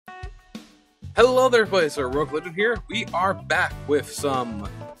Hello there, everybody. So HeroicLegend here. We are back with some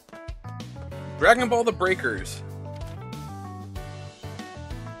Dragon Ball the Breakers.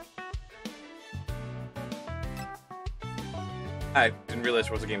 I didn't realize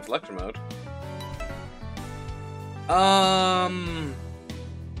there was a game selection mode.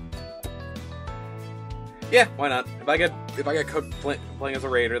 Yeah, why not? If I get cooked playing as a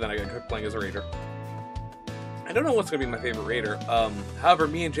raider, then I get cooked playing as a raider. I don't know what's gonna be my favorite raider. However,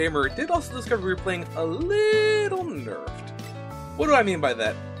 me and Jamer did also discover we were playing a little nerfed. What do I mean by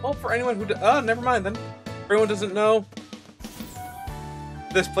that? Well, for anyone who never mind then. For anyone who doesn't know,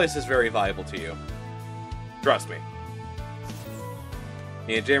 this place is very valuable to you. Trust me.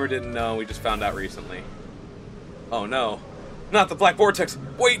 Me and Jamer didn't know. We just found out recently. Oh no, not the Black Vortex!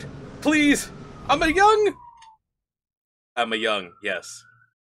 Wait, please! I'm a young, yes.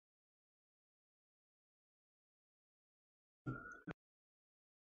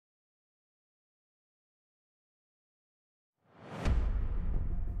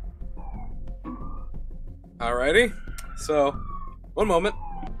 Alrighty, so, one moment.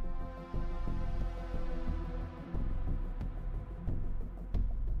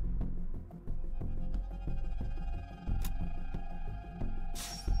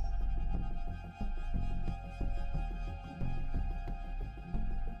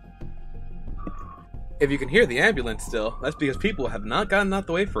 If you can hear the ambulance still, that's because people have not gotten out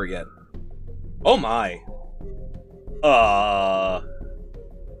the way for it yet. Oh my.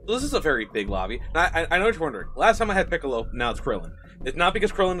 This is a very big lobby. Now, I know what you're wondering. Last time I had Piccolo, now it's Krillin. It's not because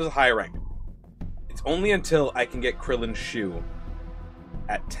Krillin is a high rank. It's only until I can get Krillin's shoe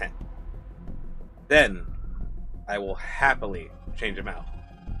at 10. Then, I will happily change him out.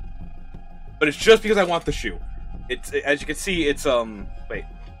 But it's just because I want the shoe. It's, as you can see, it's, wait.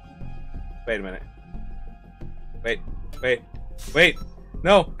 Wait a minute. Wait.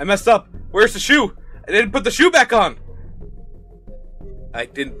 No, I messed up. Where's the shoe? I didn't put the shoe back on. I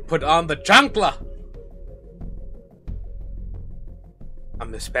didn't put on the chancla.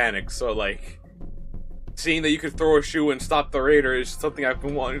 I'm Hispanic, so like, seeing that you could throw a shoe and stop the raider is something I've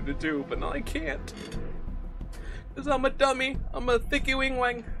been wanting to do, but now I can't. Because I'm a dummy. I'm a thicky wing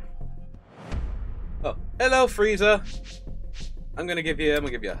wang. Oh, hello, Frieza. I'm gonna give you a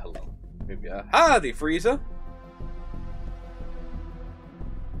hello. Give you a howdy, Frieza.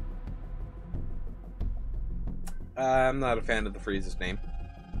 I'm not a fan of the Frieza's name.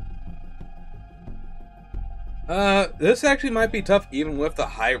 This actually might be tough even with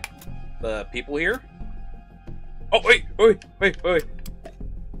the people here. Oh, wait.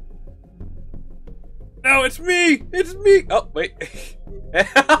 No, it's me! It's me! Oh, wait.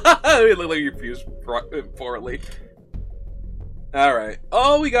 It looked like you fused poorly. Alright.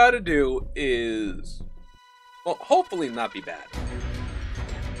 All we gotta do is, well, hopefully not be bad.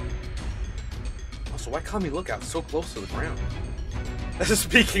 So why can't we look out so close to the ground?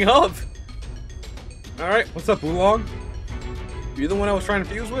 Speaking of! Alright, what's up, Oolong? You the one I was trying to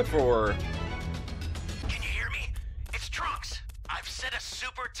fuse with, or...? Can you hear me? It's Trunks. I've set a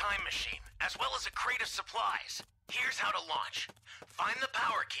super time machine, as well as a crate of supplies. Here's how to launch. Find the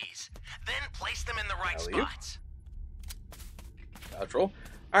power keys, then place them in the right spots. Natural.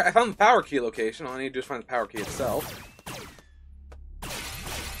 Alright, I found the power key location. All I need to do is find the power key itself.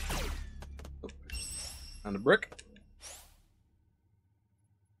 On the brick.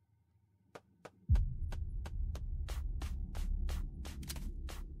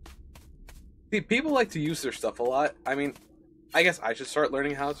 See, people like to use their stuff a lot. I mean, I guess I should start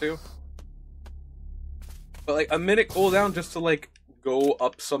learning how to. But like a minute cooldown just to like go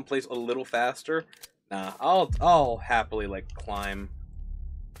up someplace a little faster. Nah, I'll happily like climb.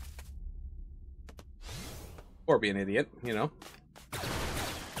 Or be an idiot, you know.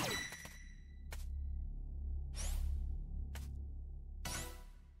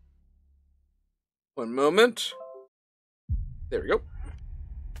 One moment. There we go.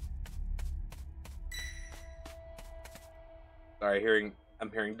 Sorry, I'm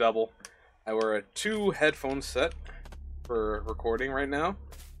hearing double. I wear a 2 headphone set for recording right now.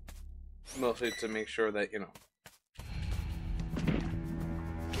 Mostly to make sure that, you know.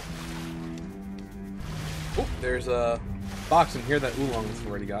 Oh, there's a box in here that Oolong has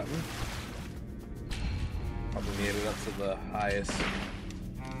already gotten. Probably made it up to the highest.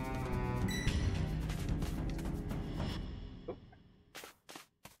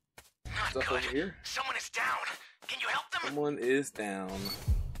 Stuff over here. Someone is down. Can you help them? Someone is down.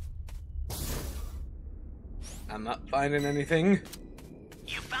 I'm not finding anything.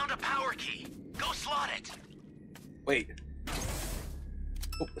 You found a power key. Go slot it. Wait.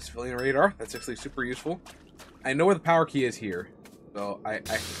 Oh, a civilian radar. That's actually super useful. I know where the power key is here. So I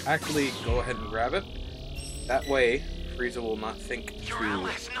actually go ahead and grab it. That way, Frieza will not think Your to...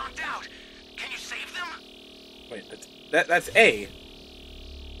 allies knocked out. Can you save them? Wait, that's A.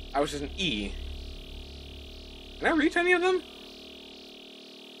 I was just an E. Can I reach any of them?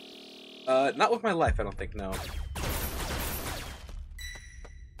 Not with my life, I don't think, no.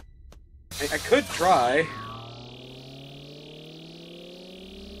 I could try.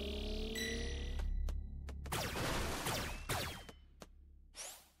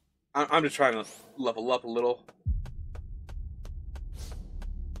 I'm just trying to level up a little.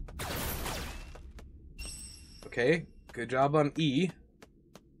 Okay, good job on E.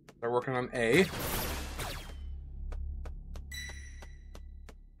 They're working on A.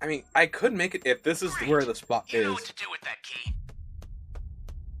 I mean, I could make it if this is where the spot is. You know what to do with that key.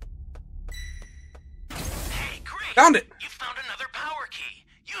 Hey, great! Found it! You found another power key.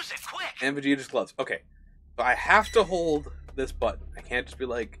 Use it quick. And Vegeta's gloves. Okay. So I have to hold this button. I can't just be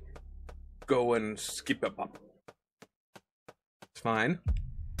like, go and skip it up. It's fine.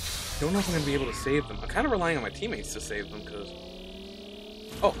 Don't know if I'm going to be able to save them. I'm kind of relying on my teammates to save them, because...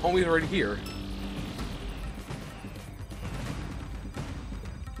 Oh, homie's already here.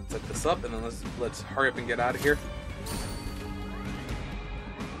 Set this up, and then let's hurry up and get out of here.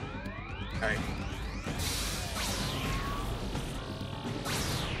 Alright.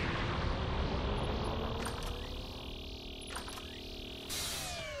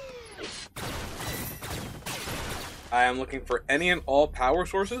 I am looking for any and all power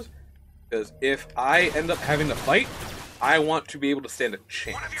sources, because if I end up having to fight, I want to be able to stand a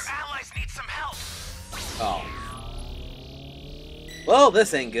chance. One of your allies needs some help. Oh. Well,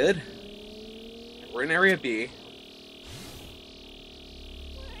 this ain't good. We're in Area B.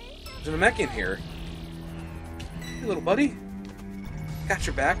 There's a mech in here. Hey, little buddy. Got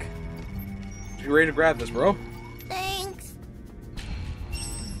your back. You ready to grab this, bro? Thanks.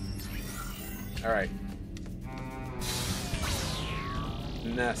 Alright.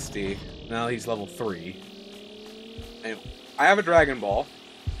 Nasty. Now he's level 3. Anyway, I have a Dragon Ball.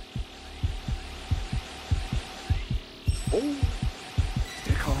 Oh.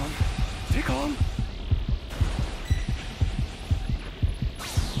 Stay calm. Stay calm.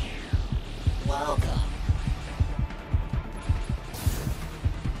 Welcome.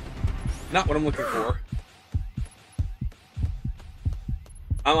 Not what I'm looking for.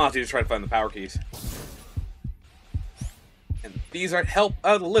 I'm honestly just trying to find the power keys. And these are help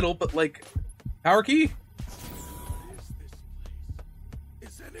out a little, but like, power key?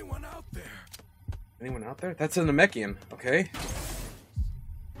 Is anyone out there? Anyone out there? That's a Namekian, okay.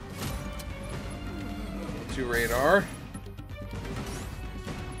 2 radar. Is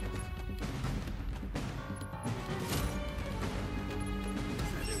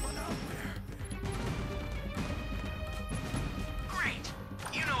anyone out there? Great.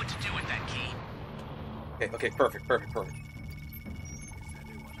 You know what to do with that key. Okay, perfect. Is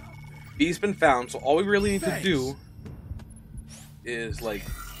anyone out there? B's been found, so all we really need to Thanks. do is like...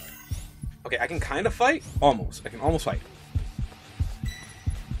 Okay, I can kind of fight? Almost. I can almost fight.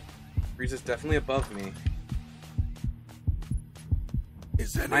 Frieza's definitely above me.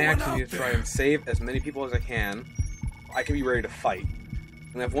 Is anyone I actually out need to try there? and save as many people as I can. I can be ready to fight.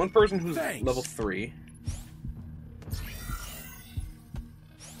 And I have one person who's Thanks. level 3.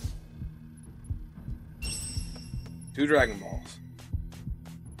 Two Dragon Balls.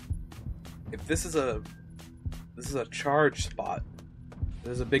 If this is a charge spot,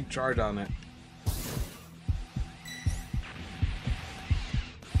 there's a big charge on it.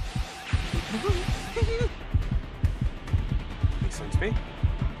 He sense me?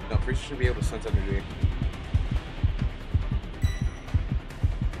 No, Frieza should be able to sense energy.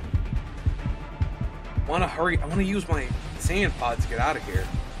 I wanna hurry. I wanna use my sand pod to get out of here.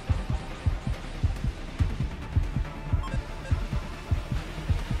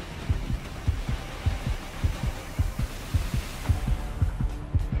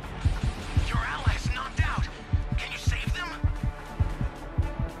 Your allies knocked out. Can you save them?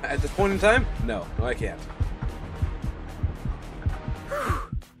 At this point in time, no, I can't.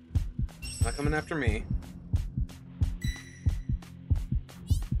 Not coming after me.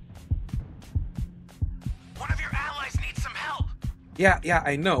 One of your allies needs some help. Yeah,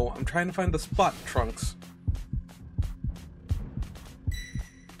 I know. I'm trying to find the spot, Trunks.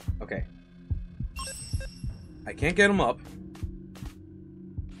 Okay. I can't get him up.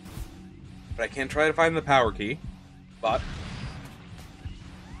 But I can try to find the power key. But...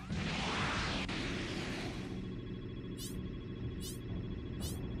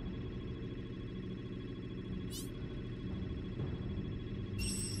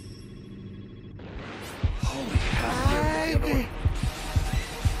 Holy hell. The other one.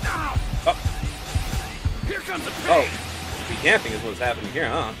 comes the Oh, pain! be camping is what's happening here,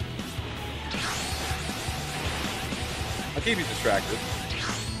 huh? I'll keep you distracted.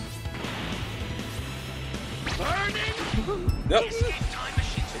 Burning! Yep. The escape time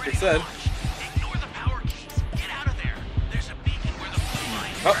machine's Like ready I said. to launch. Ignore the power keys. Get out of there. There's a beacon where the blue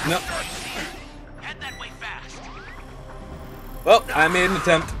line Oh, no. Head that way fast. Well, I made an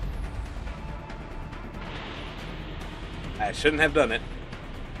attempt. I shouldn't have done it.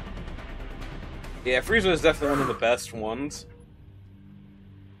 Yeah, Frieza is definitely one of the best ones.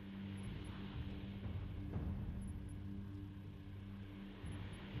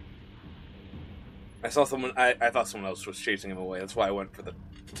 I saw someone. I thought someone else was chasing him away. That's why I went for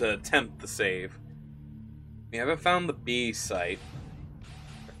to attempt the save. We haven't found the B site.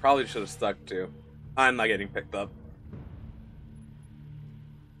 I probably should have stuck to. I'm not getting picked up.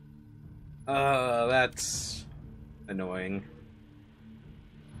 That's annoying.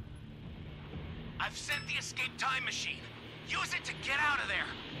 I've sent the escape time machine. Use it to get out of there.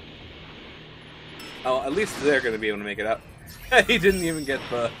 Oh, at least they're going to be able to make it out. He didn't even get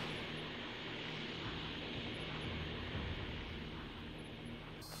the...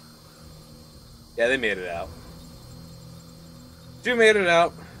 Yeah, they made it out. Two made it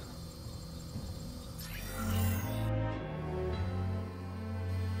out.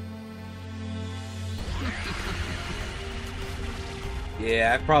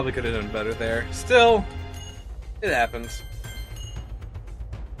 Yeah, I probably could have done better there. Still, it happens.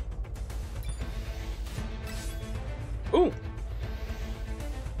 Ooh.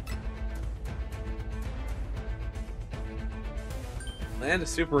 Land a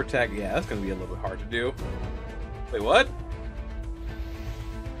super attack. Yeah, that's gonna be a little bit hard to do. Wait, what?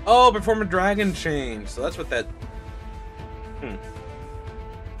 Oh, perform a dragon change. So that's what that...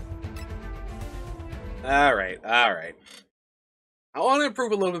 Alright, alright. I want to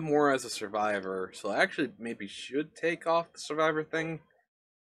improve a little bit more as a survivor, so I actually maybe should take off the survivor thing.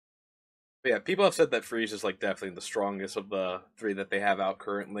 But yeah, people have said that Freeze is like definitely the strongest of the three that they have out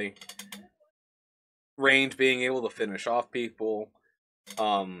currently. Range being able to finish off people.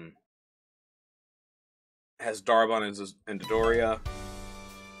 Has Darbon and Dodoria.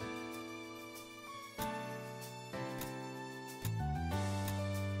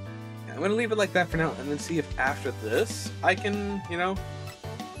 I'm gonna leave it like that for now, and then see if after this I can, you know,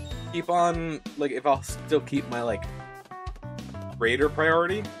 keep on, like, if I'll still keep my, like, Raider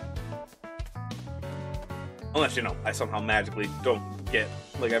priority. Unless, you know, I somehow magically don't get,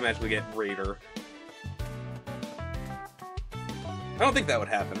 like, I magically get Raider. I don't think that would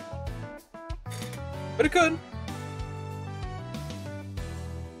happen. But it could.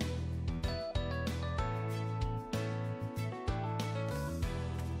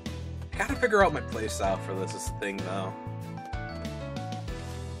 I gotta figure out my playstyle for this thing, though.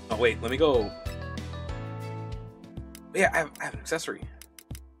 Oh, wait, let me go. Yeah, I have an accessory.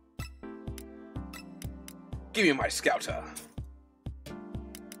 Give me my scouter.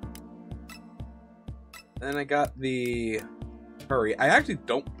 Then I got the hurry. I actually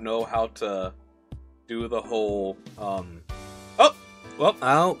don't know how to do the whole, Oh! Well,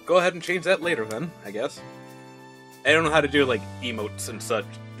 I'll go ahead and change that later then, I guess. I don't know how to do, like, emotes and such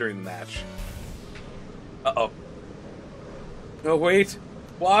during the match. Uh-oh. No, wait.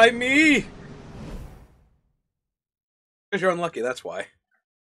 Why me? Because you're unlucky, that's why.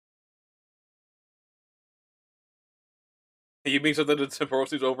 You being something that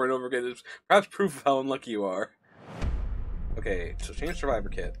proceeds over and over again is perhaps proof of how unlucky you are. Okay, so change Survivor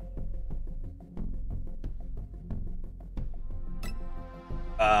Kit.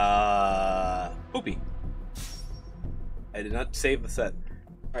 Poopy. I did not save the set.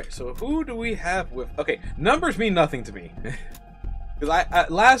 Alright, so who do we have with... Okay, numbers mean nothing to me. Because I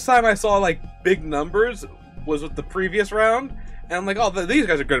last time I saw, like, big numbers was with the previous round. And I'm like, oh, these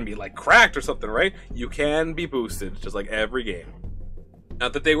guys are going to be, like, cracked or something, right? You can be boosted, just like every game.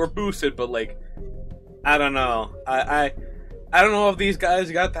 Not that they were boosted, but, like, I don't know. I don't know if these guys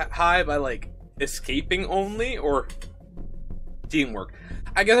got that high by, like, escaping only or teamwork.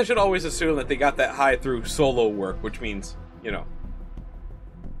 I guess I should always assume that they got that high through solo work, which means, you know,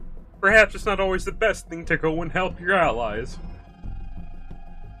 perhaps it's not always the best thing to go and help your allies.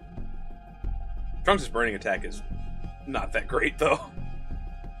 Trunks' burning attack is not that great, though.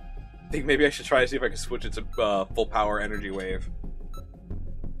 I think maybe I should try to see if I can switch it to full power energy wave.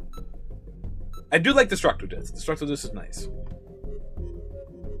 I do like Destructo Disc. Destructo Disc is nice.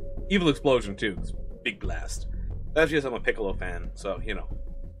 Evil Explosion, too. It's big blast. That's just I'm a Piccolo fan, so, you know.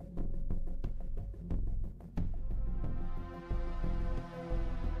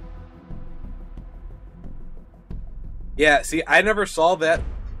 Yeah, see, I never saw that.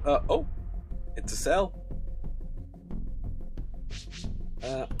 Oh, it's a cell.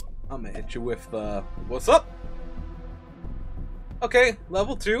 I'm gonna hit you with what's up? Okay,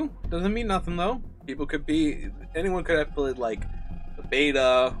 level 2. Doesn't mean nothing though. Anyone could have played like the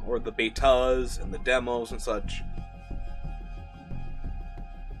beta or the betas and the demos and such.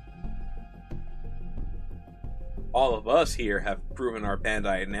 All of us here have proven our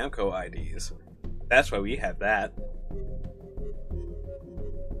Bandai and Namco IDs. That's why we have that.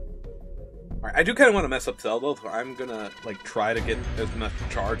 Alright, I do kind of want to mess up Zelda, so I'm gonna like try to get as much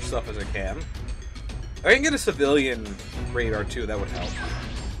charge stuff as I can. If I can get a civilian radar too, that would help.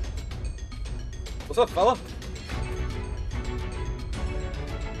 What's up, fella?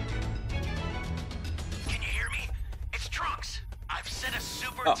 Can you hear me? It's Trunks. I've set a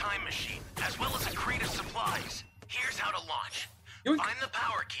super time machine, as well as a crate of supplies. Here's how to launch. Find the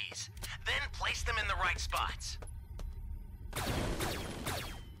power keys, then place them in the right spots.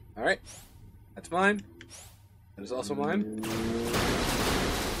 Alright. That's mine. That is also mine.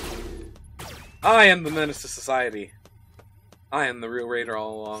 I am the menace to society. I am the real raider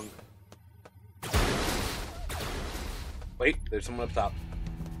all along. Wait, there's someone up top.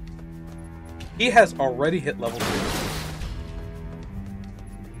 He has already hit level 2.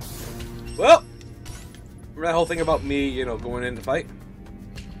 Well, remember that whole thing about me, you know, going in to fight?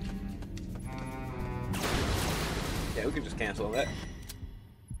 Yeah, we can just cancel that.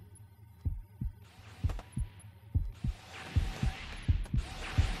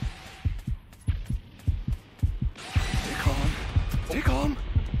 Stay calm.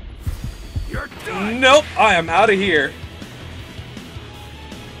 You're done. Nope, I am out of here.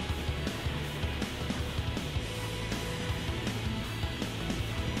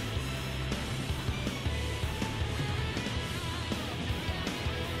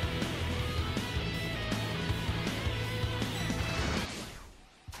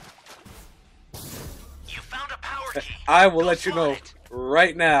 You found a power key. I will Go let you know find it.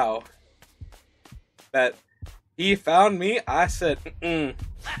 right now that he found me. I said, That's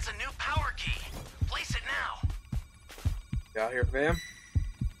a new power key. Place it now. Get out here, fam.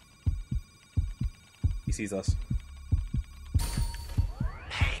 He sees us.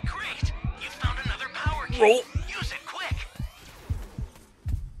 Hey, great. You found another power key. Roll. Use it quick.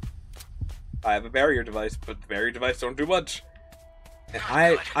 I have a barrier device, but the barrier device don't do much. And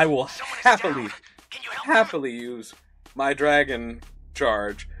Good. I will Someone is happily, down. Can you help them? happily use my dragon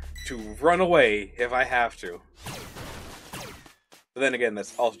charge to run away if I have to. But then again,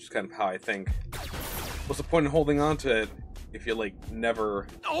 that's also just kind of how I think. What's the point in holding on to it if you, like, never...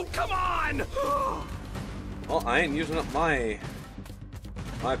 Oh, come on! Well, I ain't using up my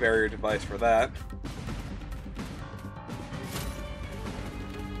barrier device for that.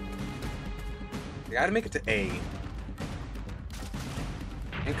 I gotta make it to A.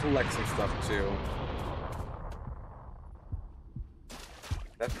 And collect some stuff, too.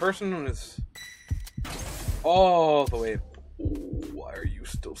 That person is all the way... Why are you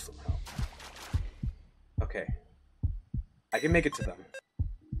still somehow? Okay. I can make it to them.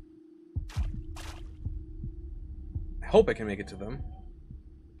 I hope I can make it to them.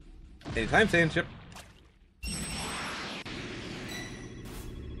 Anytime, sand ship.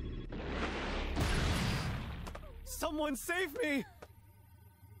 Someone save me!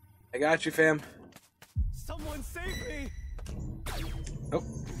 I got you, fam. Someone save me! Nope.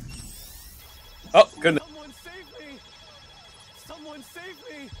 Oh, goodness. Someone save me! Someone save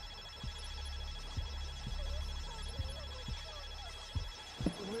me!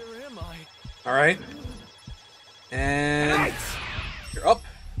 Where am I? Alright. And... You're up.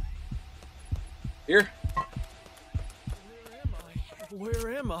 Here. Where am I?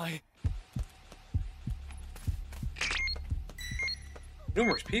 Where am I?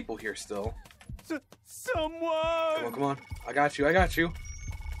 Numerous people here still. Someone! Come on, come on. I got you, I got you.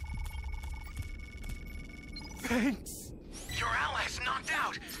 Thanks. Your allies knocked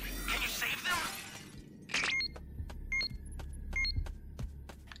out. Can you save them?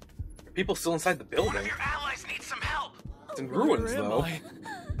 Are people still inside the One of building? your allies needs some help. It's in ruins, Where am though. I?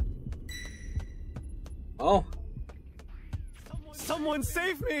 Oh, Someone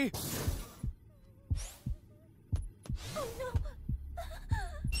save me! Oh no!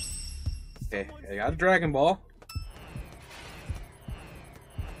 okay. I got a Dragon Ball.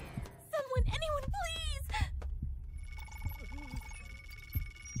 Someone, anyone, please!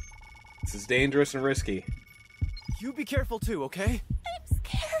 This is dangerous and risky. You be careful too, okay? I'm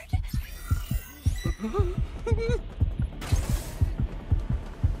scared.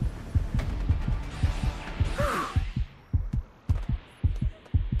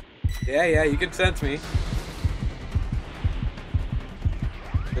 Yeah, you can sense me.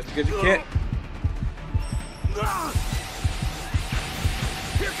 Just because you can't.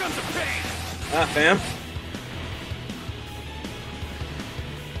 Here comes the pain! Ah, fam.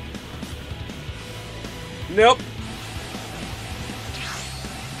 Nope.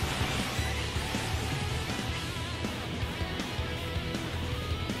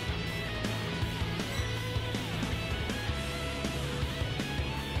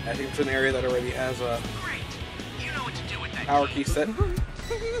 I think it's an area that already has a Great! You know what to do with that power key set.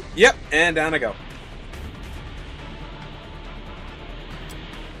 Yep, and down I go.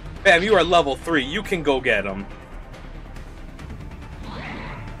 Bam, you are level 3. You can go get him.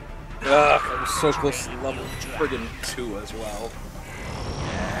 Ugh, I was so close to level friggin' 2 as well.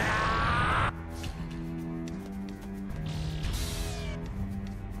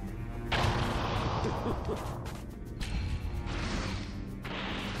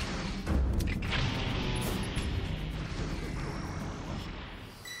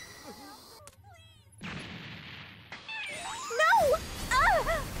 No!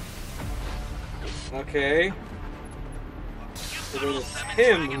 Ah! Okay. So then it's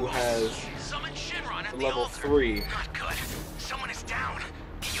him who has Summon Shinron at the the level altar. 3. Not good. Someone is down.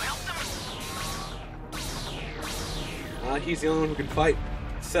 Can you help them? He's the only one who can fight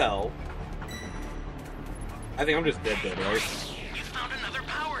Cell. I think I'm just dead, right? You found another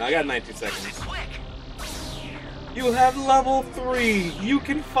power. I got key. 19 Use it seconds. quick. You have level 3. You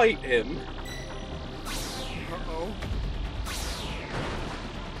can fight him. Uh-oh.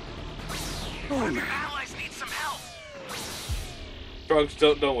 One of your allies needs some help. Trunks,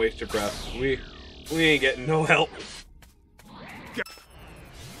 don't waste your breath. We ain't getting no help.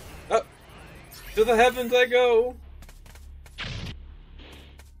 Up to the heavens I go.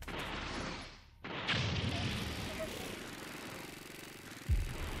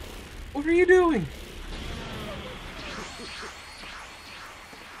 What are you doing?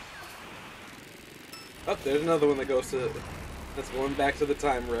 Oh, there's another one that goes to. That's going back to the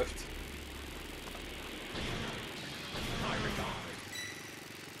time rift.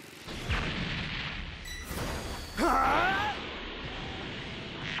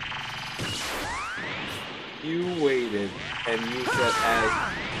 You waited and used that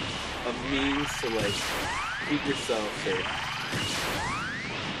as a means to like keep yourself safe.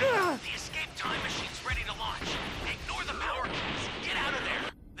 The escape time machine's ready to launch. Ignore the power keys. Get out of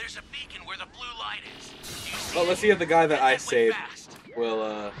there. There's a beacon where the blue light is. Do you see Well, it? let's see if the guy that Head I way saved fast.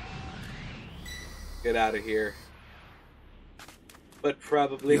 will get out of here. But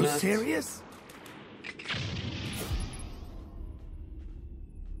probably You not. serious?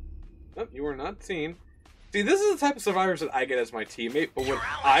 Oh, you were not seen. See, this is the type of survivors that I get as my teammate, but when Your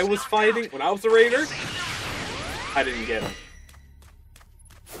allies I was knocked fighting, out. when I was a raider, Save them. I didn't get them.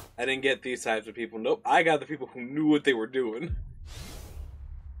 I didn't get these types of people. Nope, I got the people who knew what they were doing.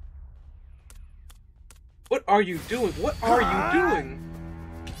 What are you doing? What are you doing?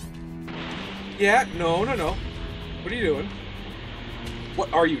 Yeah, no. What are you doing?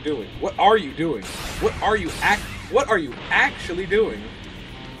 What are you doing? What are you doing? What are you actually doing?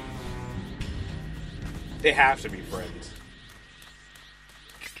 They have to be friends.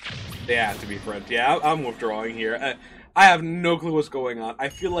 They have to be friends. Yeah, I'm withdrawing here. I have no clue what's going on. I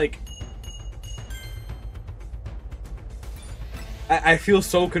feel like... I feel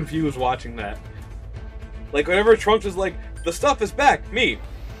so confused watching that. Like, whenever Trunks is like, the stuff is back, me.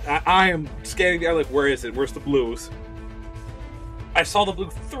 I am scanning down like, where is it? Where's the blues? I saw the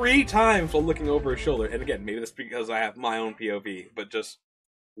blue 3 times while looking over his shoulder. And again, maybe that's because I have my own POV. But just,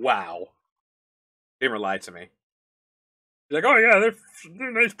 wow. Gamer lied to me. He's like, oh yeah,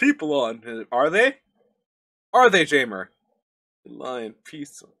 they're nice people on. Are they? Are they, Jamer? You lying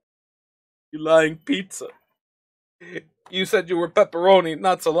pizza. You lying pizza. You said you were pepperoni,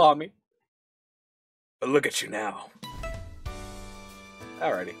 not salami. But look at you now.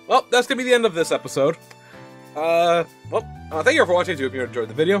 Alrighty. Well, that's gonna be the end of this episode. Thank you all for watching. If you enjoyed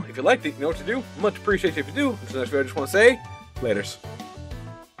the video, if you liked it, you know what to do. Much appreciated if you do. Until next video, I just want to say, laters.